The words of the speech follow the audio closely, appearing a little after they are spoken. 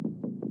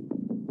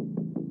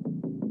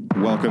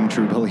Welcome,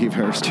 true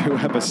believers, to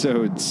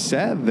episode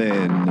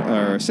 7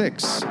 or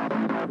 6.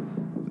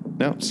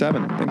 No,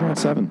 7. I think we're on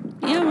 7.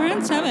 Yeah, we're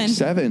on 7.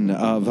 7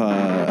 of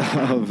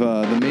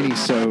the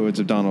mini-sodes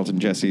of Donald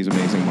and Jessie's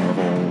amazing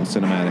Marvel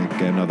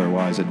cinematic and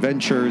otherwise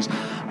adventures.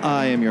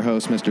 I am your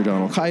host, Mr.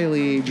 Donald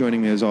Kiley.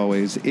 Joining me, as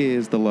always,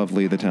 is the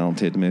lovely, the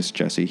talented Miss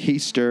Jessie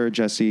Heister.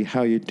 Jessie,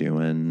 how you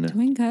doing?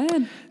 Doing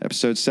good.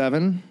 Episode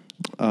 7.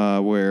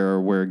 Where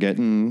we're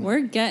getting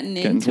towards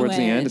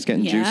the end. It's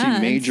getting juicy.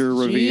 Major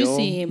reveal.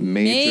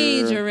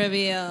 Major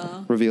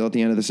reveal. Reveal at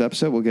the end of this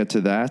episode. We'll get to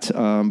that.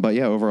 But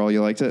yeah, overall,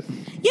 you liked it?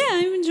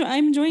 Yeah,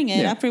 I'm enjoying it.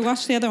 Yeah. After we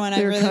watched the other one,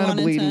 I really wanted to. They're kind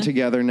of bleeding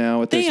together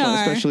now at this one,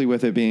 especially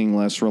with it being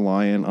less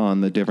reliant on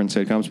the different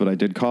sitcoms. But I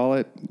did call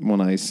it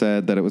when I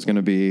said that it was going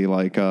to be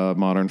like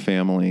Modern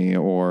Family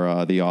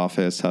or The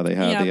Office, how they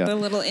have the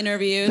little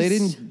interviews. They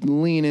didn't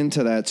lean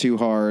into that too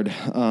hard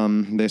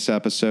this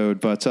episode,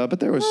 but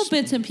there was little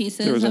bits and pieces.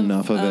 There was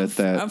enough of it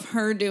of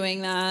her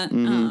doing that.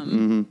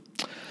 In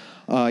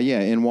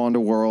Wanda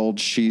World,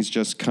 she's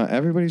just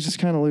everybody's just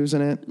kind of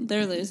losing it.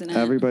 They're losing it.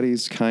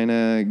 Everybody's kind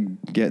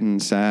of getting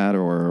sad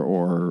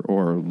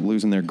or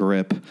losing their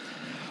grip,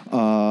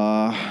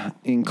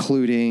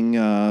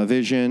 including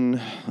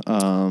Vision.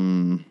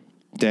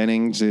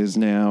 Dennings is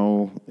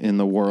now in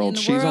the world.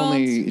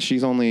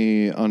 She's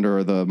only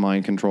under the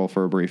mind control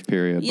for a brief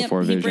period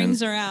before Vision. He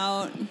brings her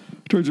out.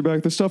 Turns her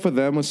back. The stuff with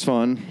them was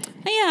fun.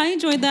 Yeah, I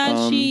enjoyed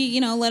that. She,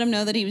 let him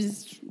know that he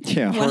was.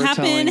 Yeah, what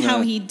happened,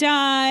 how he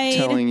died.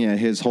 Telling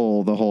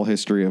the whole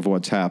history of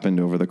what's happened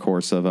over the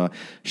course of.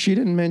 She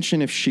didn't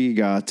mention if she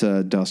got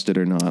dusted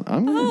or not.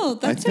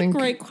 That's a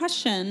great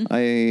question.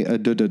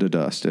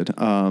 Dusted.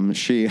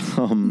 She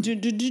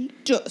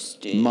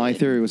dusted. My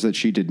theory was that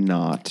she did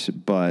not,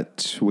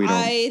 but we don't.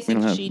 I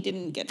think she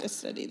didn't get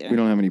dusted either. We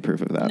don't have any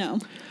proof of that. No.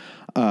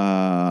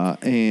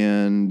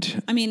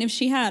 And I mean, if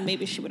she had,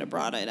 maybe she would have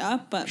brought it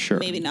up, but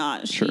maybe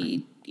not.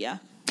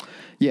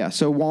 Yeah.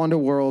 So Wanda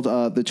World,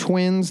 the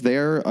twins,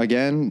 they're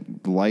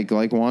again like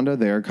Wanda,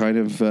 they're kind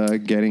of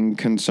getting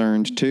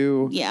concerned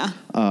too. Yeah.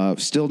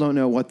 Still don't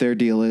know what their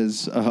deal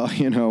is.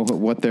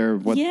 If they're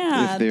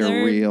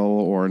real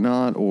or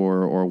not,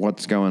 or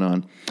what's going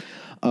on.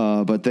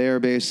 But they're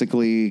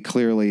basically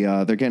clearly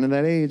they're getting to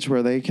that age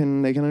where they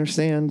can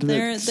understand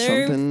they're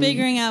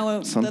figuring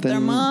out that their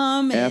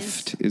mom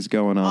is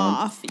going on.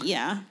 Off,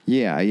 yeah.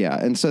 Yeah.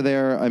 And so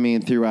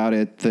throughout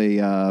it,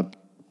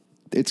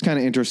 it's kind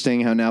of interesting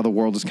how now the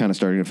world is kind of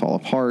starting to fall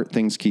apart.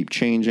 Things keep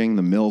changing.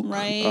 The milk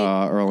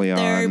early on.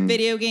 Their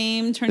video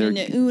game turned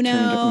into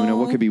Uno.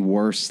 What could be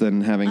worse than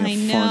having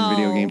a fun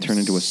video game turn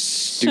into a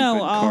stupid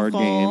card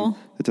game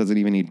that doesn't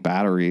even need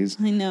batteries?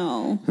 I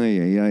know.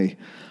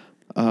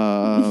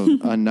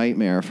 A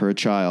nightmare for a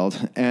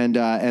child. And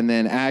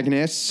then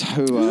Agnes,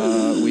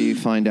 who we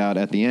find out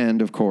at the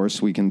end, of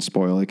course, we can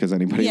spoil it because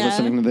anybody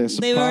listening to this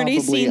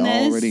probably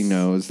already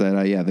knows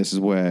that, this is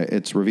where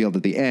it's revealed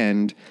at the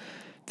end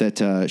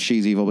that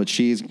she's evil, but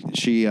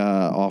she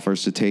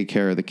offers to take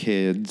care of the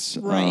kids.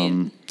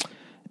 Right.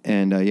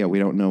 We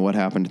don't know what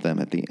happened to them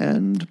at the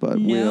end, but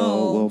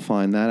we'll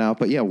find that out.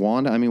 But yeah,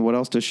 Wanda, what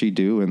else does she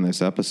do in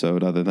this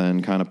episode other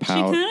than kind of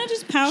pout? She kind of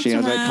just pouts She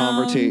has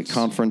that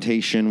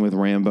confrontation with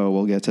Rambo.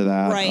 We'll get to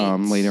that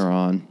later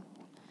on.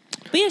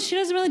 But yeah, she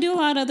doesn't really do a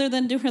lot other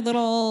than do her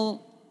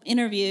little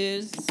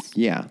interviews.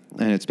 Yeah,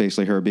 and it's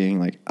basically her being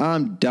like,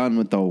 I'm done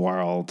with the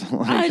world.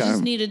 I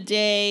just need a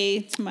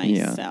day to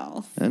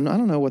myself. Yeah. And I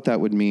don't know what that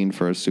would mean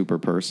for a super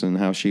person,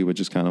 how she would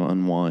just kind of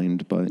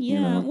unwind. But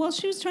well,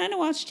 she was trying to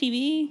watch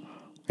TV.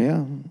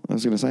 Yeah, I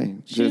was going to say.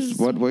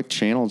 What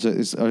channels?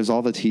 Is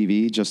all the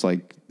TV just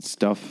like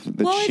stuff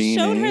that she it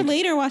showed made? Her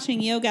later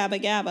watching Yo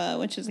Gabba Gabba,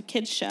 which is a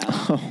kid's show.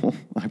 Oh,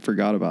 I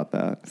forgot about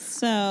that.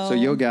 So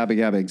Yo Gabba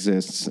Gabba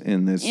exists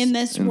in this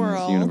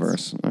world. This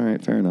universe. All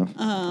right, fair enough.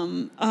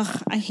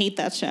 I hate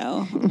that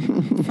show.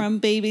 From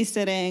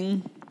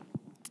babysitting,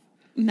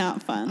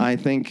 not fun. I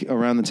think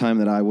around the time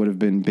that I would have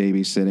been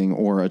babysitting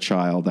or a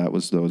child,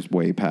 those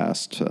way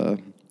past.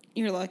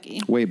 You're lucky.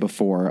 Way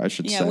before, I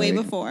should say. Yeah, way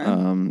before. Yo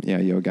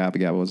Gabba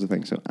Gabba was a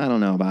thing, so I don't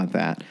know about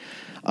that.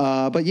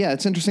 But yeah,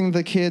 it's interesting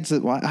the kids, I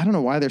don't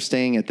know why they're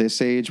staying at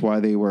this age, why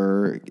they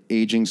were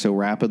aging so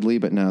rapidly,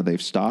 but now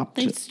they've stopped.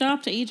 They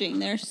stopped aging.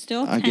 They're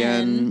still 10.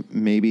 Again,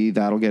 maybe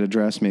that'll get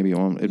addressed. Maybe it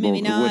won't. It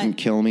wouldn't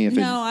kill me if it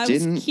didn't. No, I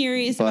was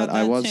curious about that, but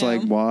I was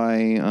like,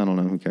 why? I don't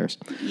know. Who cares?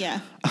 Yeah.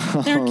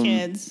 They're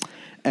kids.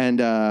 And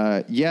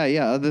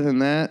other than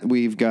that,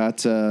 we've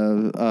got...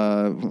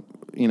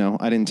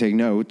 I didn't take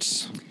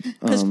notes.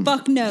 Because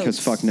fuck notes. Because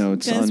fuck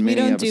notes on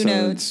many episodes. Do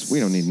notes. We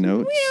don't need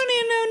notes. We don't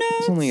need no notes.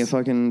 It's only a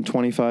fucking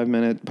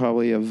 25-minute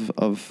probably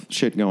of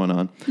shit going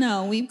on.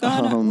 No, we've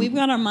got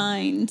our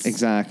minds.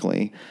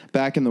 Exactly.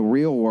 Back in the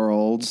real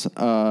world,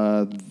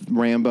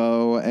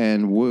 Rambo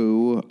and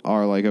Wu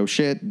are like, oh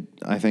shit.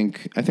 I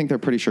think they're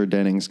pretty sure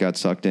Dennings got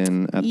sucked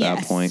in at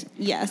that point.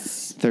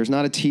 Yes. There's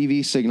not a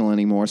TV signal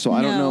anymore, so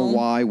I don't know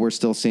why we're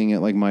still seeing it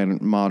like my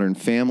Modern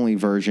Family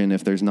version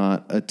if there's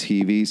not a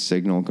TV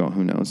signal.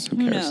 Who knows? Who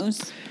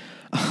cares?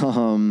 Who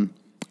knows?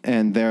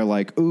 And they're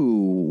like,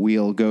 ooh,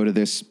 we'll go to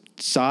this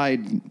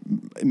side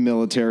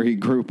military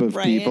group of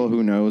people.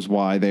 Who knows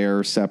why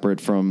they're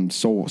separate from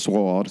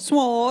SWORD.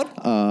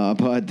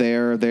 But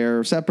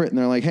they're separate, and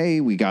they're like,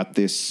 hey, we got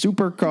this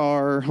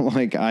supercar.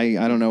 Like,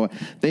 I don't know.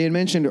 They had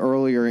mentioned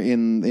earlier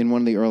in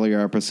one of the earlier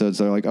episodes,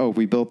 they're like, oh,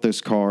 we built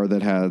this car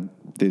that had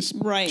this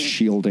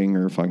shielding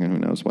or fucking who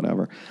knows,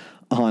 whatever,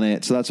 on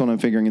it. So that's what I'm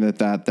figuring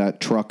that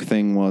truck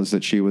thing was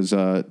that she was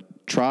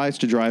tries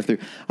to drive through.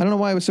 I don't know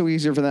why it was so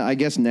easier for that. I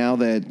guess now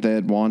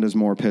that Wanda's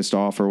more pissed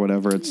off or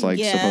whatever, it's like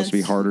supposed to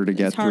be harder to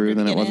get through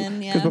than it was.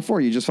 Because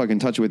before you just fucking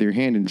touch it with your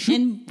hand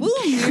and boom,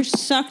 you're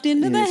sucked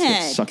into the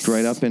hex. Sucked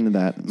right up into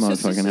that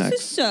motherfucking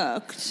hex.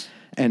 Sucked.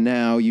 And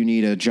now you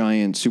need a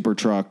giant super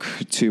truck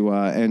to,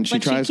 and she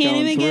tries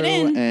going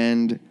through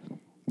and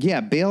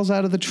bails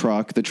out of the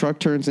truck. The truck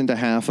turns into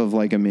half of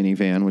like a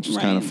minivan, which is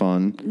kind of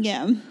fun.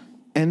 Yeah.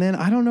 And then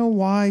I don't know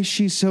why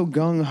she's so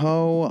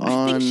gung-ho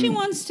on... I think she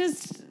wants to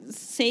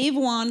save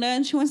Wanda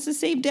and she wants to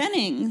save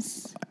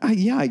Dennings.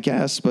 I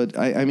guess, but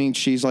I mean,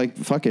 she's like,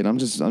 fuck it, I'm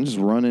just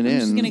running in.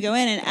 She's gonna go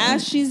in, and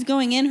as she's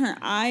going in, her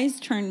eyes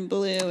turn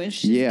blue as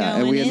she's going in.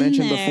 And we had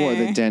mentioned before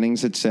that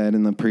Dennings had said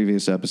in the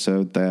previous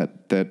episode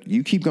that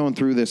you keep going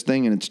through this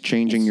thing and it's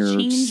changing your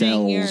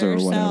cells or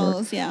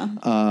whatever.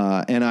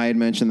 And I had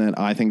mentioned that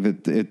I think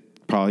that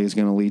it probably is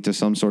going to lead to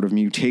some sort of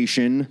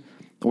mutation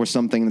or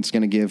something that's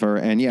going to give her,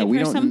 and we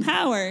don't some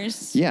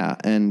powers. Yeah,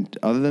 and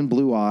other than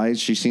blue eyes,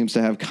 she seems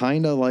to have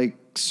kind of like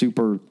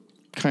super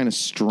kind of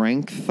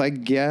strength, I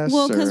guess.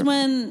 Well, because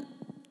when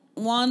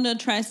Wanda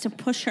tries to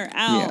push her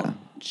out,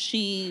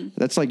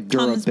 that's like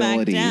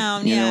durability. You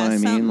know what I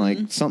mean?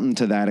 Like something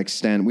to that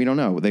extent. We don't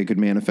know. They could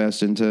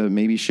manifest into,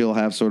 maybe she'll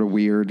have sort of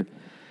weird.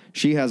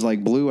 She has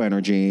like blue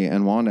energy,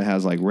 and Wanda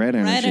has like red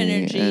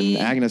energy, and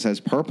Agnes has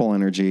purple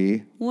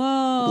energy.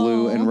 Whoa!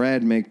 Blue and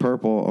red make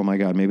purple. Oh my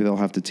God! Maybe they'll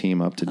have to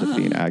team up to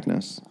defeat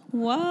Agnes.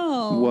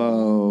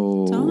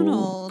 Whoa!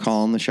 Donald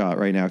calling the shot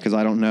right now, because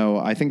I don't know.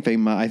 I think they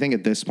might. I think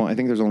at this point, I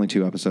think there's only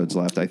 2 episodes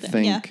left. I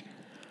think,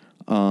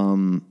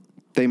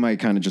 they might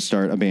kind of just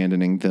start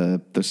abandoning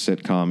the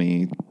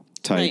sitcom-y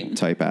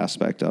type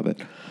aspect of it.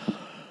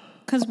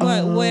 Because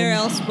where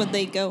else would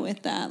they go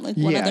with that? Like,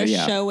 what other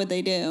show would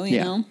they do,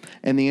 you know?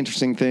 And the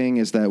interesting thing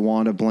is that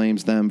Wanda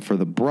blames them for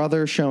the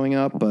brother showing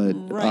up, but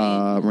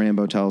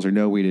Rambo tells her,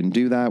 no, we didn't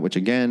do that, which,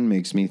 again,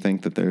 makes me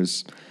think that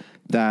there's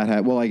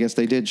that. Well, I guess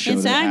they did show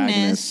that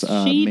Agnes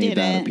made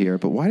that appear.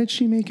 But why did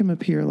she make him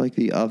appear like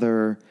the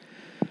other...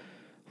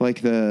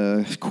 Like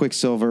the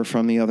Quicksilver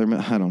from the other...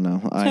 I don't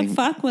know. To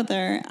fuck with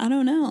her. I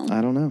don't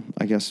know.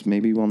 I guess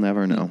maybe we'll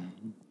never know.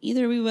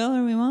 Either we will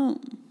or we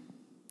won't.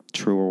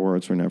 Truer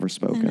words were never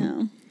spoken. I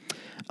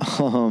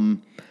know.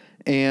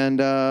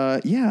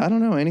 I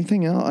don't know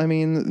anything else. I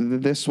mean,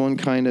 this one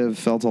kind of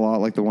felt a lot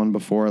like the one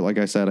before. Like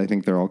I said, I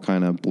think they're all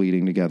kind of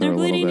bleeding together a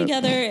little bit. They're bleeding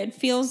together. It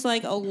feels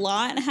like a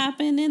lot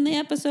happened in the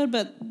episode,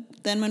 but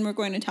then when we're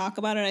going to talk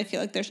about it, I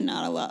feel like there's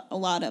not a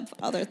lot of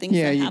other things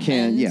that happened.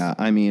 Can't. Yeah,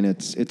 I mean,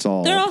 it's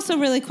all... They're also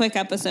really quick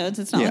episodes.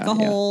 It's not like a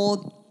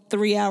whole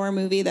 3-hour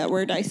movie that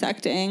we're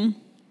dissecting.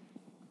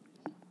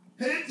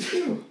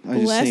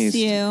 Bless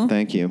you.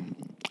 Thank you.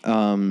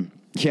 And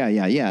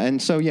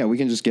so we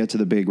can just get to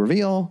the big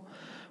reveal,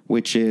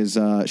 which is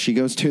she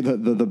goes to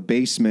the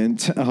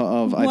basement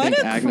of I think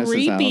Agnes's house. What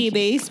a creepy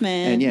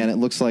basement. And it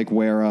looks like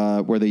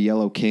where the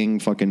Yellow King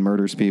fucking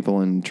murders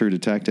people in True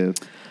Detective.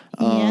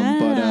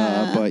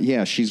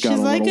 But she's got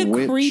a little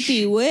witch,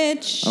 creepy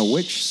witch, a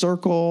witch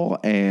circle,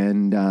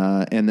 and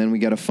then we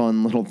get a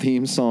fun little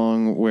theme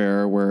song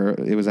where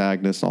it was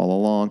Agnes all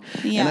along.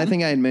 And I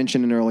think I had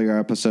mentioned in earlier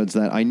episodes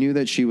that I knew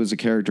that she was a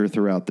character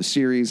throughout the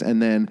series,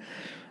 and then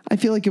I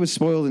feel like it was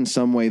spoiled in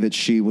some way that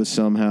she was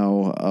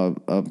somehow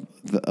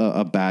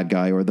a bad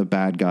guy or the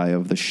bad guy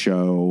of the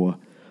show.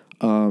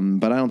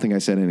 But I don't think I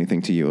said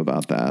anything to you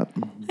about that.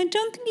 I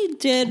don't think you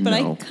did, but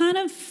I kind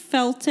of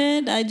felt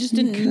it. I just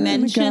didn't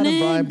mention it. You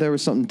got a vibe. There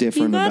was something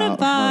different about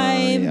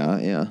her.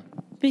 Yeah.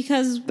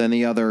 Because than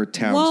the other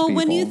townspeople. Well,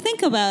 when you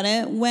think about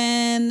it,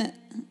 when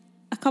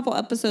a couple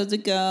episodes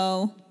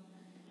ago,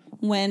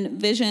 when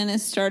Vision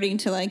is starting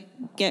to like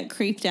get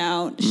creeped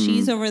out,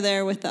 she's over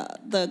there with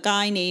the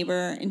guy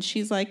neighbor, and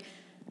she's like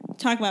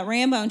talking about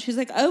Rambo, and she's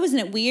like, "Oh, isn't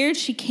it weird?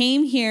 She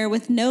came here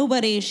with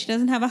nobody. She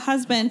doesn't have a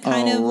husband."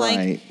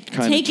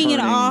 Taking it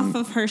off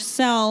of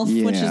herself,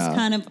 which is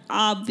kind of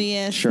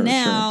obvious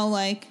now.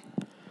 Like,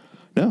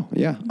 no,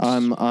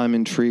 I'm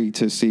intrigued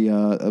to see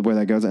where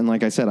that goes. And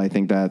like I said, I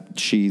think that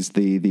she's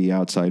the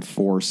outside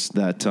force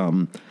that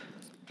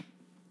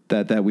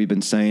we've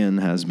been saying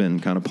has been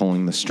kind of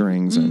pulling the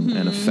strings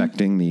and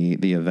affecting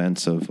the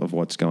events of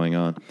what's going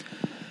on.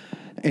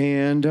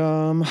 And,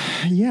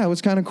 it was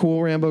kind of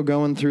cool, Rambo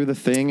going through the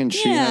thing, and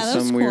she has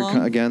some weird,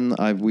 again,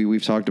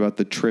 we've talked about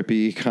the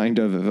trippy kind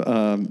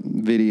of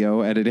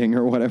video editing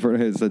or whatever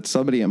it is that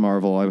somebody at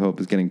Marvel, I hope,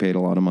 is getting paid a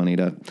lot of money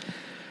to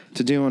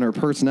do, and her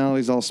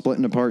personality's all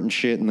splitting apart and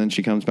shit, and then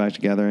she comes back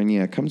together,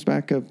 and comes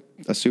back a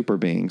super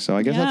being. So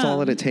I guess that's all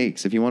that it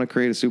takes. If you want to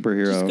create a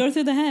superhero, just go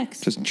through the hex.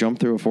 Just jump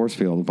through a force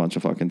field a bunch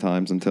of fucking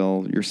times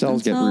until your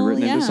cells get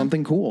rewritten into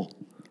something cool.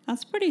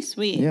 That's pretty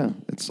sweet. Yeah,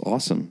 it's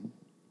awesome.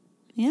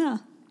 Yeah.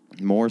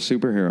 More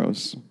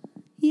superheroes.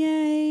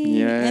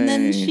 Yay. And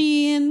then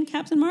she and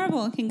Captain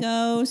Marvel can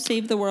go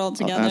save the world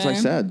together. As I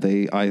said,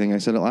 I think I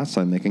said it last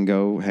time, they can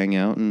go hang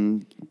out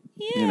and,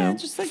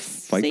 just like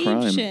fight save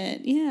crime.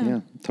 shit. Yeah. Yeah,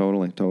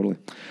 totally.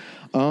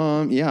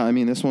 I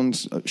mean, this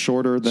one's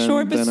shorter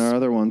than our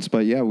other ones,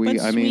 but yeah,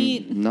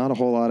 not a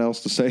whole lot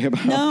else to say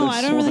about this. No,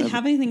 I don't really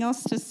have anything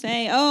else to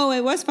say. Oh,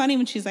 it was funny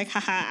when she's like,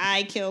 haha,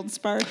 I killed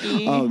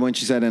Sparky. Oh, when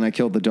she said, and I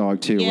killed the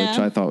dog too, which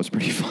I thought was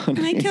pretty funny.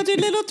 And I killed your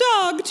little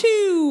dog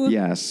too.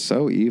 Yes,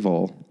 so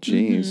evil.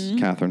 Jeez,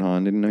 Catherine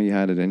Hahn, didn't know you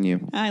had it in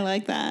you. I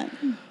like that.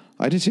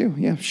 I did too,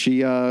 yeah.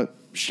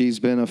 She's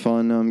been a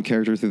fun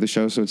character through the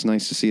show, so it's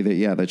nice to see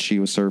that she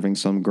was serving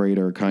some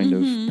greater kind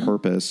of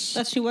purpose.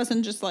 That she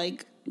wasn't just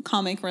like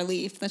comic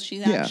relief, that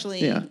she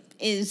actually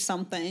is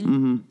something.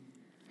 Mm-hmm.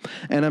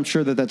 And I'm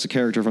sure that's a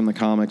character from the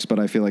comics, but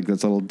I feel like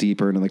that's a little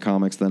deeper into the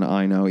comics than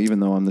I know,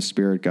 even though I'm the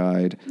spirit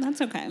guide.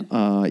 That's okay.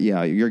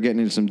 You're getting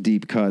into some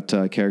deep cut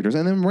characters.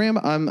 And then Ram,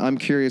 I'm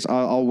curious.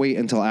 I'll wait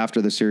until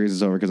after the series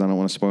is over because I don't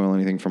want to spoil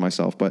anything for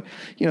myself. But,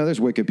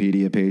 there's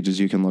Wikipedia pages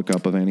you can look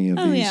up of any of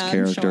these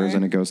characters,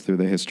 and it goes through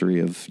the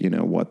history of,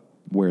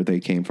 where they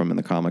came from in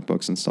the comic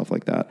books and stuff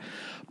like that.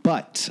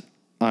 But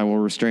I will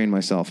restrain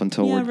myself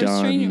until we're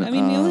done. We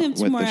only have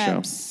 2 more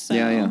show. eps. So.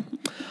 Yeah.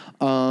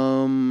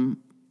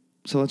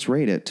 So let's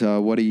rate it.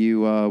 What do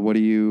you,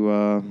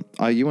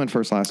 you went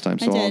first last time,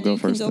 so I'll go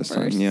first this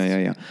time.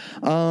 Yeah.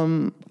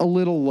 A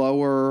little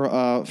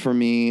lower, for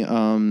me.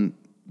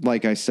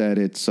 Like I said,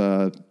 it's,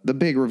 the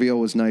big reveal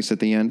was nice at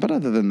the end, but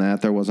other than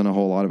that, there wasn't a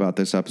whole lot about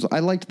this episode. I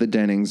liked the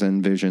Dennings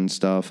and Vision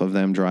stuff of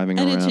them driving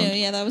around. I did too.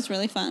 Yeah, that was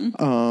really fun.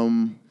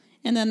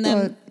 And then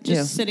them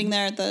sitting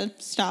there at the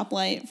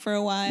stoplight for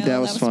a while. That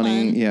was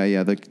funny. Fun.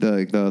 Yeah.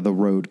 The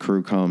road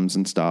crew comes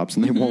and stops,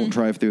 and they won't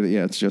drive through.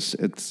 It's just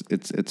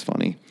it's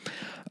funny.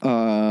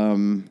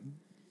 I'm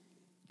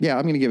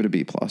gonna give it a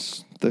B+.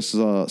 This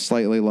is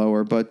slightly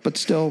lower, but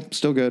still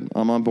good.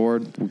 I'm on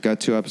board. We've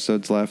got 2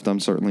 episodes left. I'm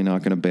certainly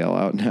not gonna bail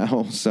out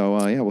now. So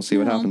we'll see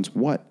what happens.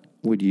 What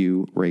would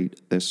you rate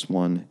this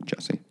one,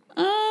 Jessie?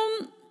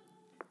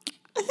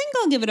 I think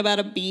I'll give it about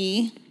a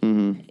B.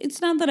 Mm-hmm.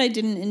 It's not that I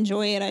didn't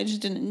enjoy it. I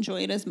just didn't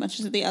enjoy it as much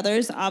as the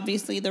others.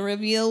 Obviously, the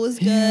reveal was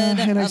good. Yeah,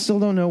 and I still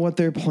don't know what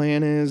their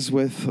plan is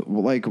with,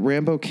 like,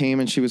 Rambo came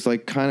and she was,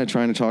 like, kind of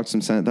trying to talk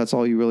some sense. That's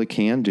all you really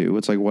can do.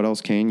 It's like, what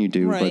else can you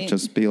do? Right. But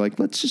just be like,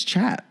 let's just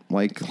chat.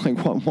 Like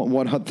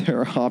what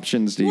other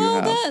options do you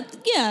have?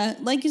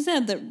 Like you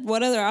said,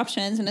 what other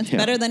options? And it's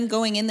better than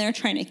going in there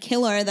trying to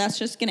kill her. That's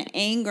just going to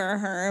anger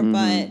her,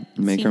 but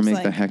make her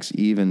make the hex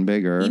even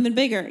bigger. Even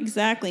bigger,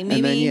 exactly.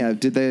 Maybe.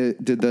 And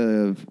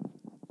then,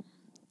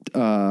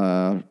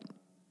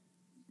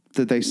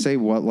 did they say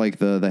what, like,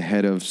 the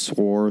head of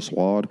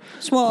SWAD?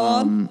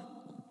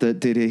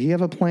 Did he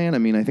have a plan? I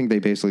mean, I think they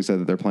basically said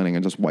that they're planning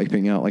on just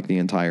wiping out, like, the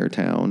entire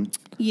town.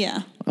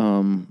 Yeah.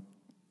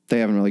 They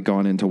haven't really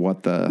gone into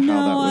what I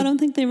don't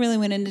think they really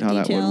went into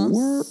details. That would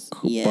work.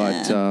 Yeah.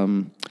 But,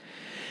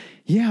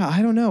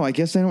 I don't know. I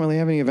guess they don't really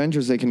have any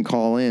Avengers they can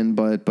call in,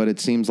 but it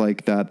seems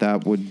like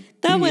that would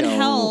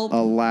help. A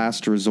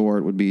last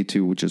resort would be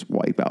to just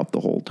wipe out the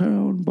whole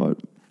town, but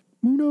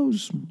who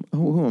knows?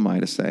 Who am I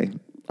to say?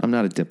 I'm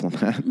not a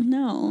diplomat.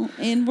 No,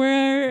 and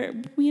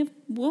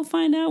we'll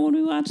find out when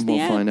we watch the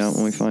We'll find out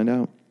when we find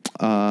out.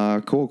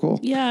 Cool.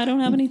 Yeah, I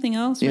don't have anything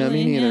else. Yeah,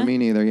 really. Me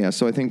neither. Yeah,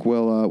 so I think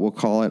we'll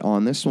call it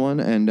on this one,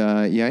 and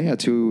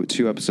 2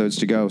 episodes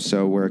to go.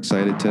 So we're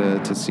excited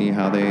to see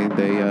how they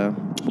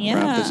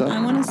wrap this up.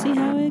 I want to see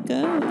how it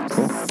goes.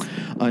 Cool.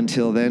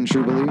 Until then,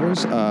 true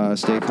believers,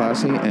 stay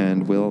classy,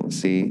 and we'll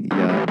see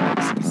ya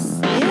next time.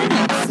 See you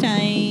next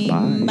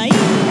time. Bye.